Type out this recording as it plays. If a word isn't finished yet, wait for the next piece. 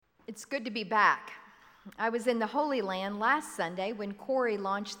It's good to be back. I was in the Holy Land last Sunday when Corey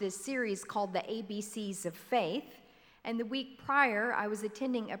launched this series called The ABCs of Faith. And the week prior, I was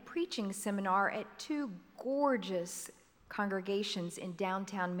attending a preaching seminar at two gorgeous congregations in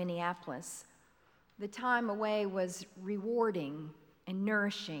downtown Minneapolis. The time away was rewarding and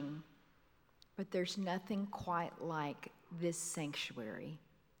nourishing, but there's nothing quite like this sanctuary.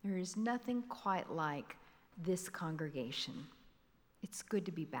 There is nothing quite like this congregation. It's good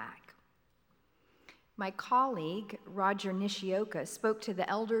to be back. My colleague, Roger Nishioka, spoke to the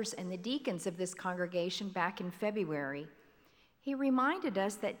elders and the deacons of this congregation back in February. He reminded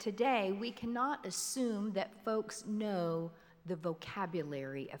us that today we cannot assume that folks know the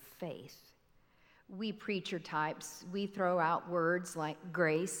vocabulary of faith. We preacher types, we throw out words like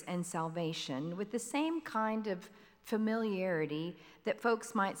grace and salvation with the same kind of familiarity that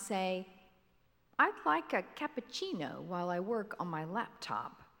folks might say, I'd like a cappuccino while I work on my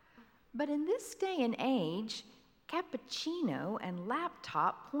laptop. But in this day and age, cappuccino and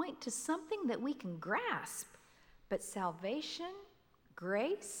laptop point to something that we can grasp. But salvation,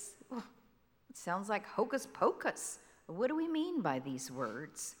 grace, it sounds like hocus pocus. What do we mean by these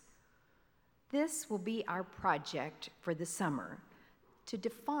words? This will be our project for the summer, to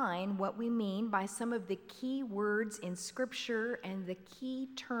define what we mean by some of the key words in Scripture and the key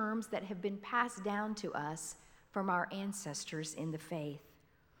terms that have been passed down to us from our ancestors in the faith.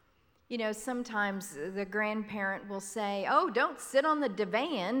 You know, sometimes the grandparent will say, oh, don't sit on the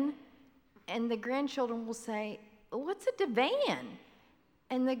divan. And the grandchildren will say, what's a divan?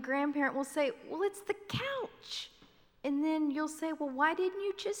 And the grandparent will say, well, it's the couch. And then you'll say, well, why didn't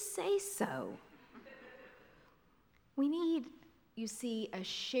you just say so? We need, you see, a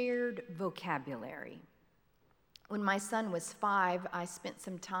shared vocabulary. When my son was 5, I spent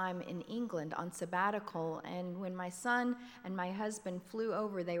some time in England on sabbatical, and when my son and my husband flew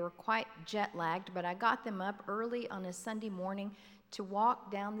over, they were quite jet-lagged, but I got them up early on a Sunday morning to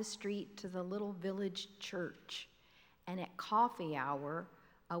walk down the street to the little village church. And at coffee hour,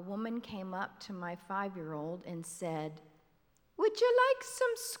 a woman came up to my 5-year-old and said, "Would you like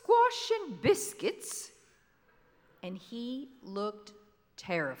some squash and biscuits?" And he looked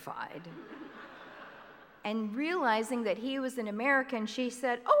terrified. And realizing that he was an American, she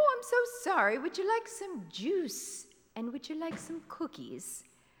said, "Oh, I'm so sorry. Would you like some juice? And would you like some cookies?"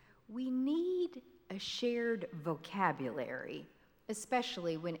 We need a shared vocabulary,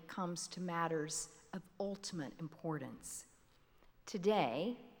 especially when it comes to matters of ultimate importance.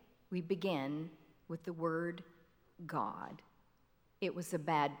 Today, we begin with the word God. It was a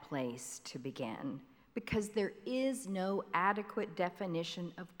bad place to begin because there is no adequate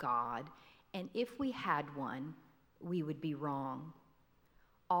definition of God. And if we had one, we would be wrong.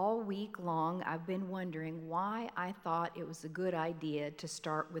 All week long, I've been wondering why I thought it was a good idea to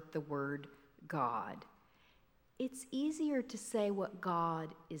start with the word God. It's easier to say what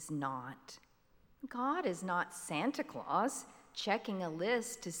God is not. God is not Santa Claus checking a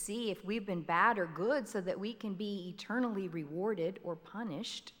list to see if we've been bad or good so that we can be eternally rewarded or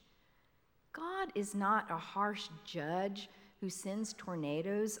punished. God is not a harsh judge who sends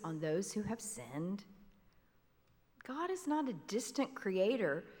tornadoes on those who have sinned. God is not a distant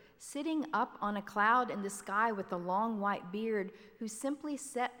creator sitting up on a cloud in the sky with a long white beard who simply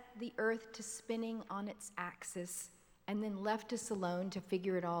set the earth to spinning on its axis and then left us alone to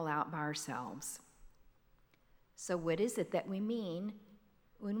figure it all out by ourselves. So what is it that we mean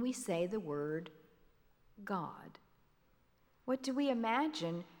when we say the word God? What do we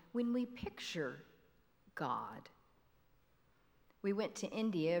imagine when we picture God? We went to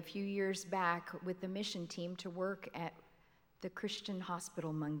India a few years back with the mission team to work at the Christian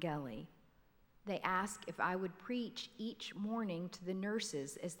hospital Mangeli. They asked if I would preach each morning to the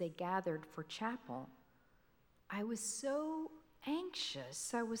nurses as they gathered for chapel. I was so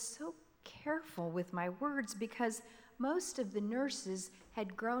anxious. I was so careful with my words because most of the nurses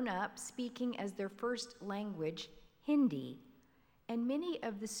had grown up speaking as their first language Hindi, and many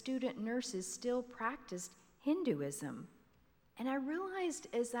of the student nurses still practiced Hinduism. And I realized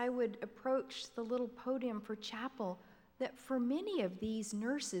as I would approach the little podium for chapel that for many of these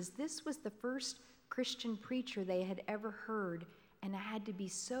nurses, this was the first Christian preacher they had ever heard, and I had to be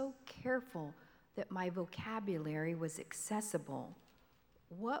so careful that my vocabulary was accessible.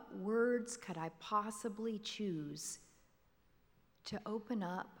 What words could I possibly choose to open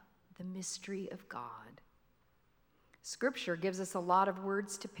up the mystery of God? Scripture gives us a lot of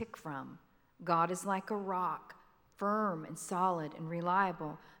words to pick from. God is like a rock, firm and solid and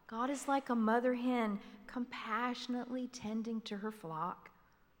reliable. God is like a mother hen, compassionately tending to her flock.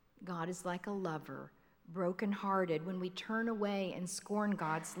 God is like a lover, brokenhearted, when we turn away and scorn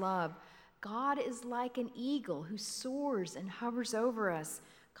God's love. God is like an eagle who soars and hovers over us.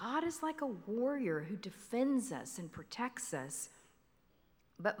 God is like a warrior who defends us and protects us.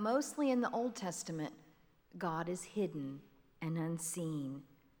 But mostly in the Old Testament, God is hidden and unseen.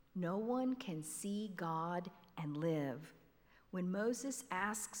 No one can see God and live. When Moses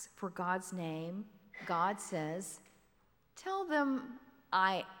asks for God's name, God says, "Tell them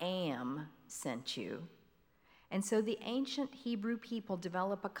I am sent you." And so the ancient Hebrew people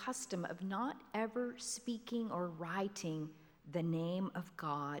develop a custom of not ever speaking or writing the name of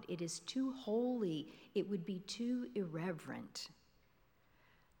God. It is too holy. It would be too irreverent.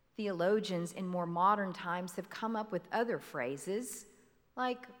 Theologians in more modern times have come up with other phrases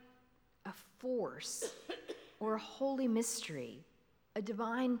like a force or a holy mystery, a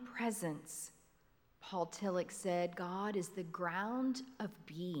divine presence. Paul Tillich said, God is the ground of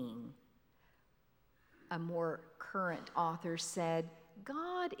being. A more current author said,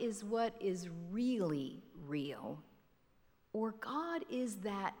 God is what is really real, or God is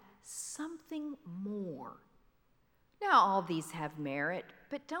that something more. Now, all these have merit,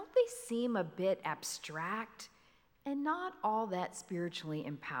 but don't they seem a bit abstract and not all that spiritually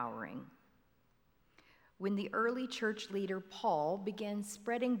empowering? When the early church leader Paul began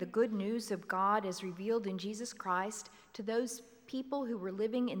spreading the good news of God as revealed in Jesus Christ to those people who were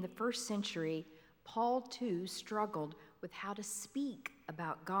living in the first century, Paul too struggled with how to speak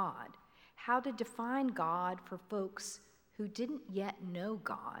about God, how to define God for folks who didn't yet know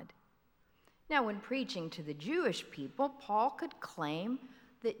God. Now, when preaching to the Jewish people, Paul could claim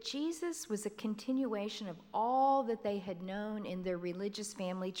that Jesus was a continuation of all that they had known in their religious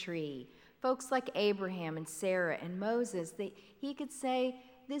family tree. Folks like Abraham and Sarah and Moses, he could say,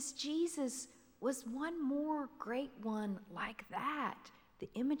 this Jesus was one more great one like that, the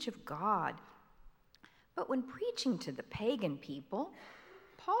image of God. But when preaching to the pagan people,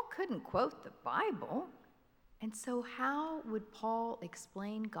 Paul couldn't quote the Bible. And so how would Paul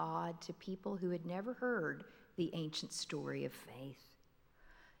explain God to people who had never heard the ancient story of faith?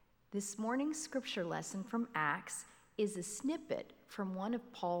 This morning's scripture lesson from Acts is a snippet from one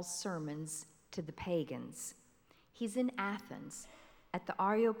of Paul's sermons to the pagans. He's in Athens at the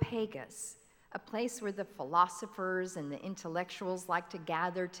Areopagus, a place where the philosophers and the intellectuals like to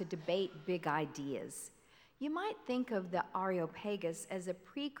gather to debate big ideas. You might think of the Areopagus as a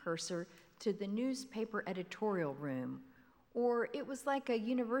precursor to the newspaper editorial room, or it was like a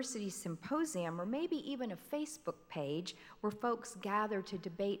university symposium, or maybe even a Facebook page where folks gather to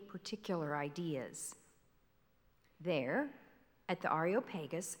debate particular ideas. There, at the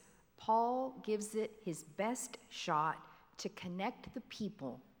Areopagus, Paul gives it his best shot to connect the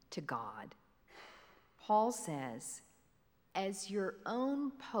people to God. Paul says, as your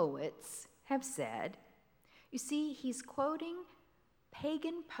own poets have said, you see, he's quoting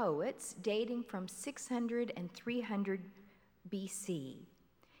pagan poets dating from 600 and 300 BC.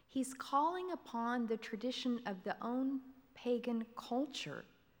 He's calling upon the tradition of the own pagan culture.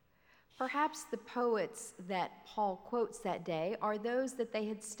 Perhaps the poets that Paul quotes that day are those that they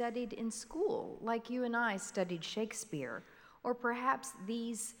had studied in school, like you and I studied Shakespeare. Or perhaps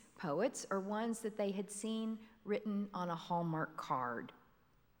these poets are ones that they had seen written on a Hallmark card.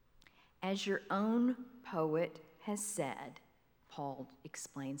 As your own poet has said, Paul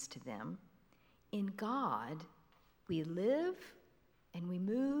explains to them, in God we live and we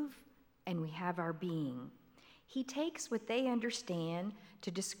move and we have our being. He takes what they understand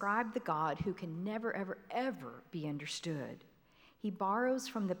to describe the God who can never, ever, ever be understood. He borrows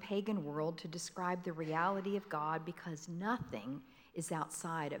from the pagan world to describe the reality of God because nothing is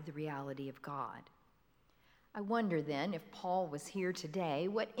outside of the reality of God. I wonder then, if Paul was here today,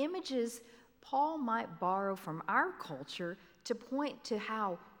 what images Paul might borrow from our culture to point to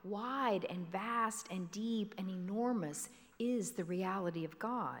how wide and vast and deep and enormous is the reality of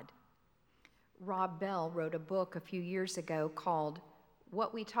God. Rob Bell wrote a book a few years ago called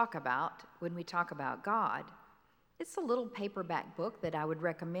What We Talk About When We Talk About God. It's a little paperback book that I would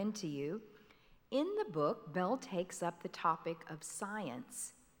recommend to you. In the book, Bell takes up the topic of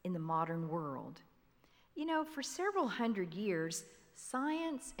science in the modern world. You know, for several hundred years,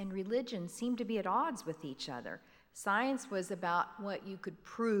 science and religion seemed to be at odds with each other. Science was about what you could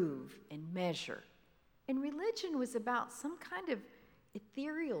prove and measure, and religion was about some kind of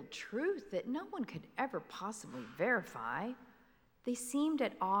ethereal truth that no one could ever possibly verify. They seemed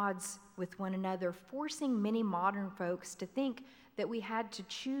at odds with one another, forcing many modern folks to think that we had to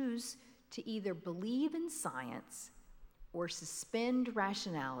choose to either believe in science or suspend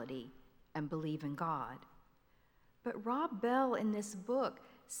rationality and believe in God. But Rob Bell in this book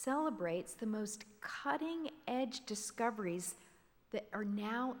celebrates the most cutting-edge discoveries that are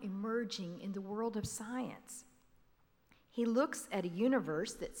now emerging in the world of science. He looks at a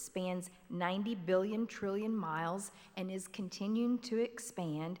universe that spans 90 billion trillion miles and is continuing to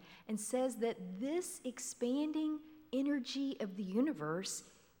expand, and says that this expanding energy of the universe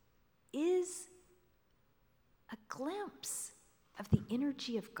is a glimpse of the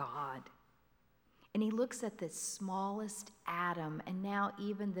energy of God. And he looks at the smallest atom and now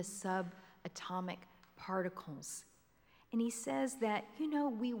even the subatomic particles. And he says that,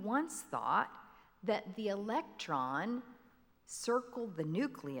 we once thought that the electron circled the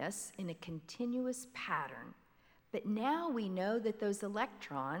nucleus in a continuous pattern. But now we know that those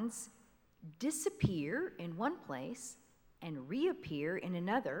electrons disappear in one place and reappear in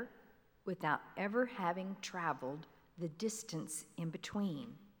another without ever having traveled the distance in between.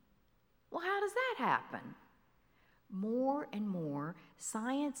 Well, how does that happen? More and more,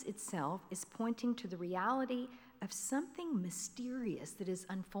 science itself is pointing to the reality of something mysterious that is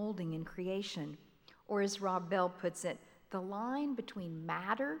unfolding in creation. Or as Rob Bell puts it, the line between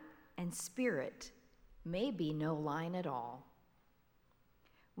matter and spirit may be no line at all.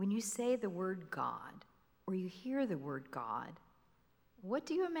 When you say the word God, or you hear the word God, what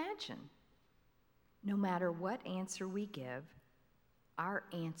do you imagine? No matter what answer we give, our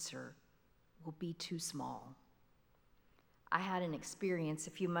answer will be too small. I had an experience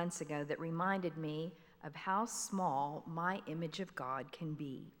a few months ago that reminded me of how small my image of God can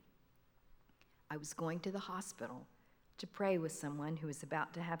be. I was going to the hospital to pray with someone who was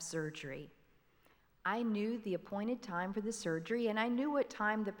about to have surgery. I knew the appointed time for the surgery, and I knew what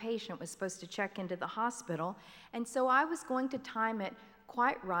time the patient was supposed to check into the hospital, and so I was going to time it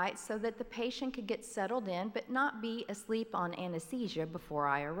quite right so that the patient could get settled in but not be asleep on anesthesia before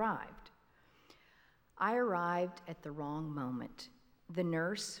I arrived. I arrived at the wrong moment. The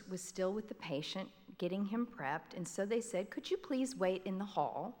nurse was still with the patient, getting him prepped, and so they said, "Could you please wait in the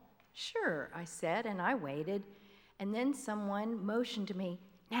hall?" "Sure," I said, and I waited. And then someone motioned to me,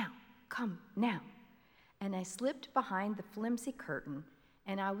 "Now, come now." And I slipped behind the flimsy curtain,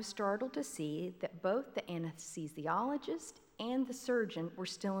 and I was startled to see that both the anesthesiologist and the surgeon were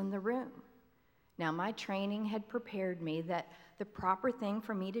still in the room. Now, my training had prepared me that the proper thing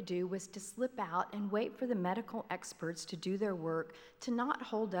for me to do was to slip out and wait for the medical experts to do their work, to not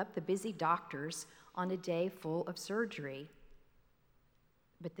hold up the busy doctors on a day full of surgery.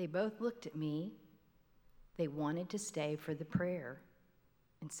 But they both looked at me. They wanted to stay for the prayer,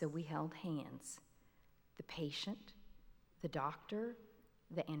 and so we held hands. The patient, the doctor,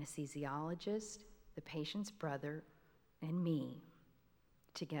 the anesthesiologist, the patient's brother, and me.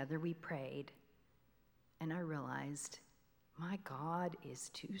 Together we prayed, and I realized my God is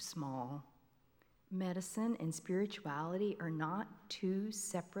too small. Medicine and spirituality are not two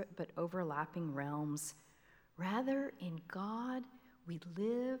separate but overlapping realms. Rather, in God, we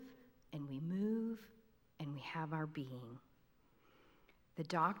live and we move and we have our being. The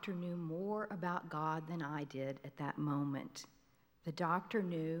doctor knew more about God than I did at that moment. The doctor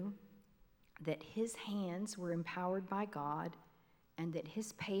knew that his hands were empowered by God and that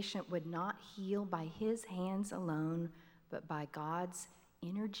his patient would not heal by his hands alone, but by God's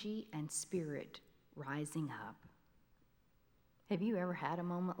energy and spirit rising up. Have you ever had a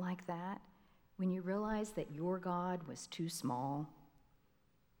moment like that, when you realized that your God was too small?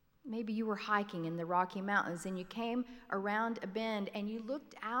 Maybe you were hiking in the Rocky Mountains and you came around a bend and you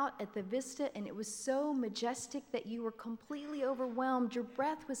looked out at the vista and it was so majestic that you were completely overwhelmed. Your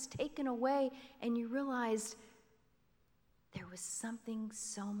breath was taken away and you realized there was something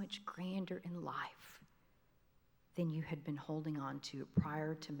so much grander in life than you had been holding on to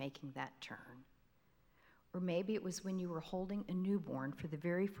prior to making that turn. Or maybe it was when you were holding a newborn for the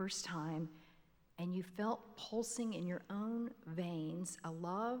very first time and you felt pulsing in your own veins a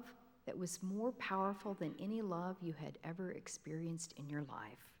love that was more powerful than any love you had ever experienced in your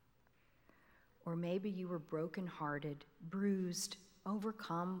life. Or maybe you were brokenhearted, bruised,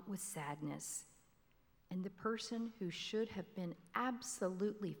 overcome with sadness, and the person who should have been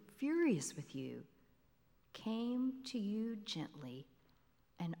absolutely furious with you came to you gently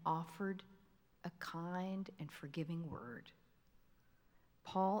and offered a kind and forgiving word.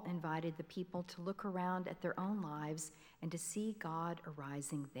 Paul invited the people to look around at their own lives and to see God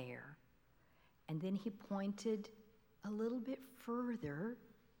arising there. And then he pointed a little bit further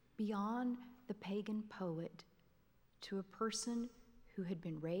beyond the pagan poet to a person who had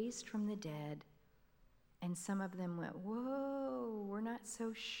been raised from the dead. And some of them went, "Whoa, we're not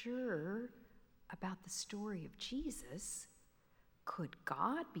so sure about the story of Jesus. Could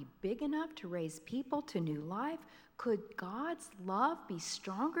God be big enough to raise people to new life? Could God's love be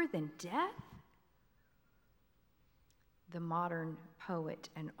stronger than death? The modern poet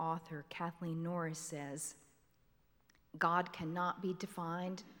and author Kathleen Norris says, God cannot be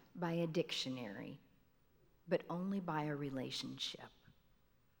defined by a dictionary, but only by a relationship.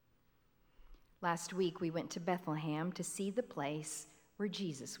 Last week, we went to Bethlehem to see the place where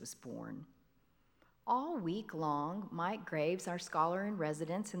Jesus was born. All week long, Mike Graves, our scholar in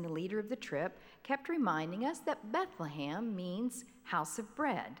residence and the leader of the trip, kept reminding us that Bethlehem means house of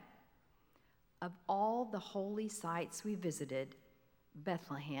bread. Of all the holy sites we visited,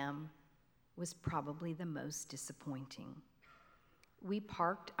 Bethlehem was probably the most disappointing. We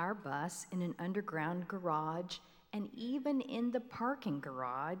parked our bus in an underground garage, and even in the parking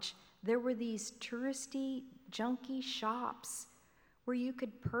garage, there were these touristy, junky shops where you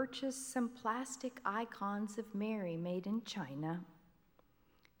could purchase some plastic icons of Mary made in China.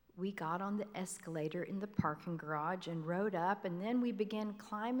 We got on the escalator in the parking garage and rode up, and then we began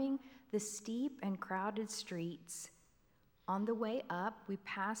climbing the steep and crowded streets. On the way up, we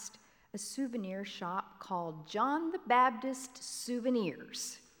passed a souvenir shop called John the Baptist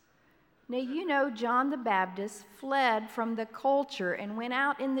Souvenirs. Now, you know John the Baptist fled from the culture and went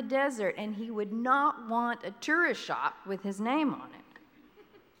out in the desert, and he would not want a tourist shop with his name on it.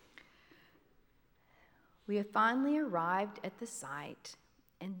 We have finally arrived at the site,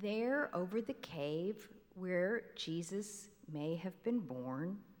 and there over the cave where Jesus may have been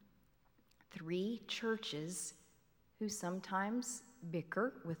born, 3 churches who sometimes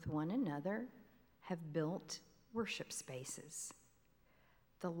bicker with one another have built worship spaces.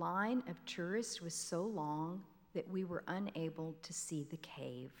 The line of tourists was so long that we were unable to see the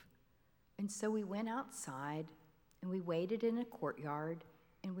cave. And so we went outside and we waited in a courtyard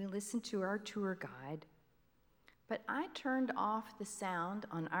and we listened to our tour guide. But I turned off the sound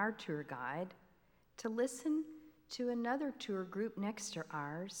on our tour guide to listen to another tour group next to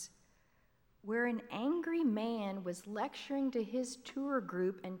ours, where an angry man was lecturing to his tour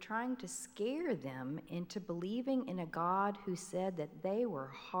group and trying to scare them into believing in a God who said that they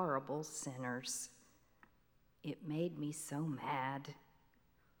were horrible sinners. It made me so mad.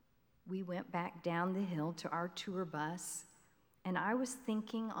 We went back down the hill to our tour bus, and I was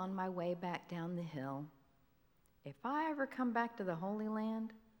thinking on my way back down the hill, if I ever come back to the Holy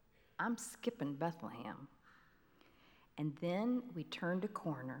Land, I'm skipping Bethlehem. And then we turned a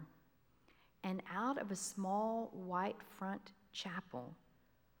corner, and out of a small white front chapel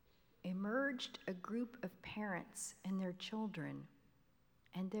emerged a group of parents and their children,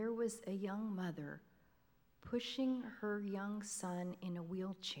 and there was a young mother pushing her young son in a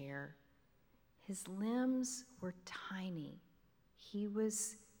wheelchair. His limbs were tiny. He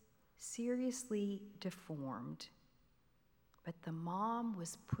was seriously deformed. But the mom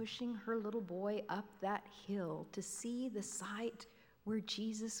was pushing her little boy up that hill to see the site where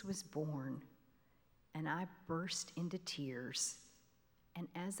Jesus was born. And I burst into tears. And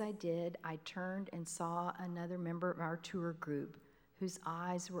as I did, I turned and saw another member of our tour group whose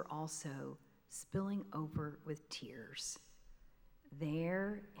eyes were also spilling over with tears.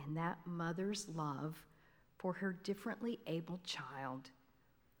 There, in that mother's love for her differently abled child,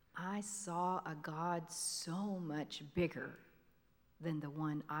 I saw a God so much bigger than the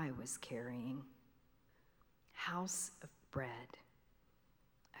one I was carrying. House of bread,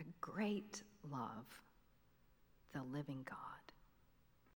 a great love, the living God.